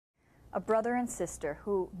A brother and sister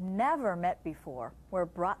who never met before were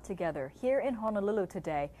brought together here in Honolulu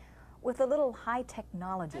today with a little high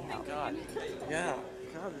technology help. God, yeah.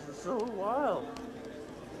 God, this is so wild.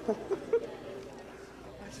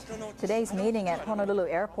 Today's meeting at Honolulu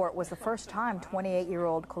Airport was the first time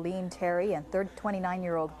 28-year-old Colleen Terry and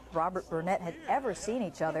 29-year-old Robert Burnett had ever seen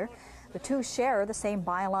each other. The two share the same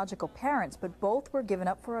biological parents, but both were given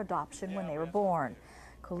up for adoption when they were born.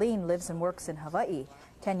 Colleen lives and works in Hawaii.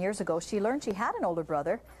 10 years ago, she learned she had an older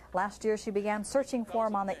brother. Last year, she began searching for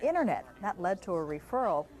him on the internet. That led to a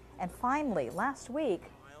referral. And finally, last week,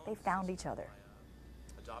 they found each other.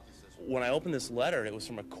 When I opened this letter, it was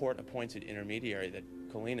from a court-appointed intermediary that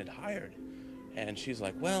Colleen had hired. And she's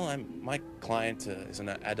like, well, my client is an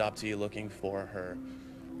adoptee looking for her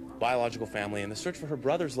biological family, and the search for her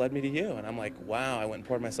brothers led me to you. And I'm like, wow. I went and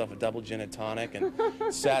poured myself a double gin and tonic and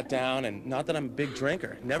sat down. And not that I'm a big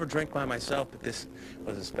drinker, never drink by myself, but this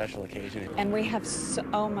was a special occasion. And we have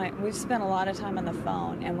we've spent a lot of time on the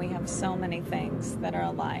phone, and we have so many things that are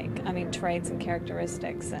alike. I mean, traits and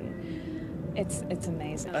characteristics, and it's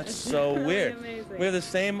amazing. That's so weird. We have the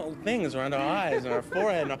same things around our eyes and our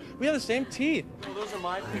forehead. And we have the same teeth. Well, those are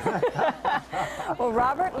my teeth. Well,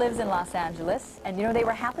 Robert lives in Los Angeles, and you know, they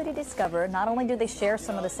were happy to discover not only do they share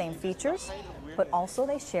some of the same features, but also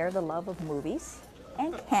they share the love of movies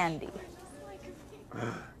and candy.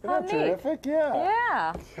 Isn't that terrific? Yeah.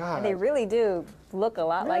 Yeah. God. And they really do look a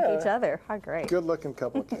lot like each other. How great. Good-looking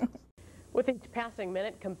couple. With each passing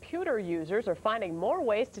minute, computer users are finding more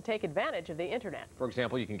ways to take advantage of the internet. For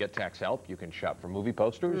example, you can get tax help, you can shop for movie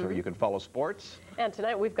posters, or you can follow sports. And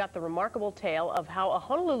tonight we've got the remarkable tale of how a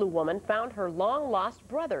Honolulu woman found her long-lost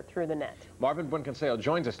brother through the net. Marvin Buenconseo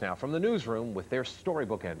joins us now from the newsroom with their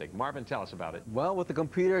storybook ending. Marvin, tell us about it. Well, with a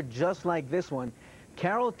computer just like this one,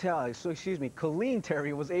 Colleen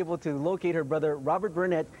Terry was able to locate her brother Robert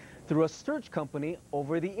Burnett through a search company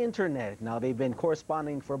over the internet. Now, they've been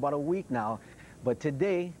corresponding for about a week now, but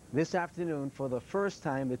today, this afternoon, for the first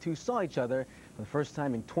time, the two saw each other for the first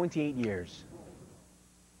time in 28 years.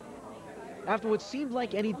 After what seemed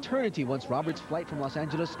like an eternity once Robert's flight from Los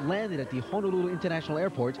Angeles landed at the Honolulu International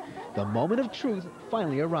Airport, the moment of truth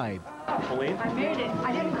finally arrived. Colleen? I made it.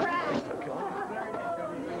 I didn't crash.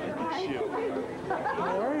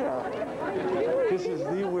 This is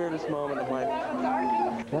the weirdest moment of my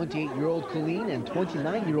life. 28-year-old Colleen and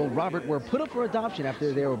 29-year-old Robert were put up for adoption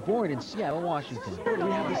after they were born in Seattle, Washington.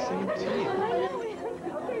 We have the same teeth.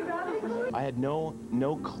 I had no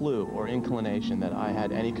clue or inclination that I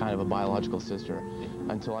had any kind of a biological sister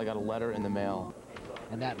until I got a letter in the mail.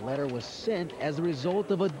 And that letter was sent as a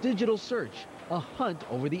result of a digital search, a hunt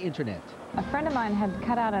over the internet. A friend of mine had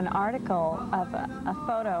cut out an article of a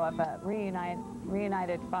photo of a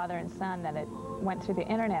reunited father and son that it went through the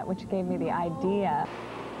internet, which gave me the idea.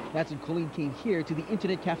 That's when Colleen came here to the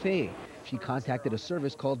Internet Cafe. She contacted a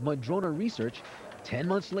service called Madrona Research. 10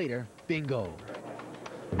 months later, bingo.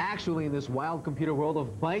 Actually, in this wild computer world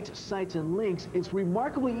of bytes, sites, and links, it's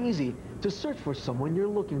remarkably easy to search for someone you're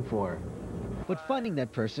looking for. But finding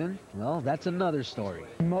that person, well, that's another story.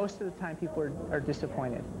 Most of the time, people are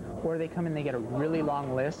disappointed. Or they come in, they get a really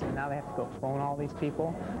long list, and now they have to go phone all these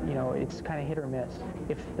people. You know, it's kind of hit or miss.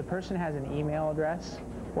 If the person has an email address,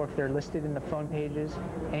 or if they're listed in the phone pages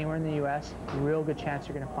anywhere in the U.S., real good chance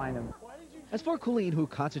you're going to find them. As for Colleen, who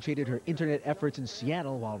concentrated her internet efforts in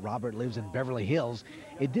Seattle while Robert lives in Beverly Hills,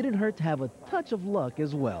 it didn't hurt to have a touch of luck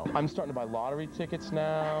as well. I'm starting to buy lottery tickets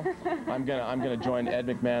now. I'm gonna join Ed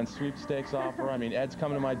McMahon's sweepstakes offer. I mean, Ed's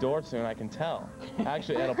coming to my door soon, I can tell.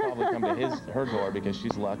 Actually, Ed'll probably come to her door because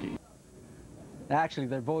she's lucky. Actually,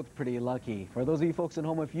 they're both pretty lucky. For those of you folks at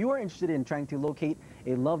home, if you are interested in trying to locate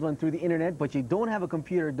a loved one through the internet, but you don't have a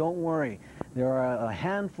computer, don't worry. There are a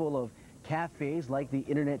handful of cafes like the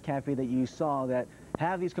Internet Cafe that you saw that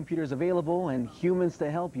have these computers available and humans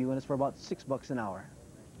to help you, and it's for about $6 an hour.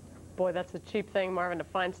 Boy, that's a cheap thing, Marvin, to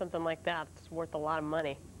find something like that. It's worth a lot of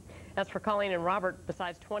money. As for Colleen and Robert,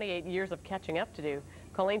 besides 28 years of catching up to do,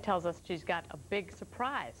 Colleen tells us she's got a big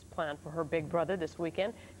surprise planned for her big brother this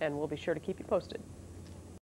weekend, and we'll be sure to keep you posted.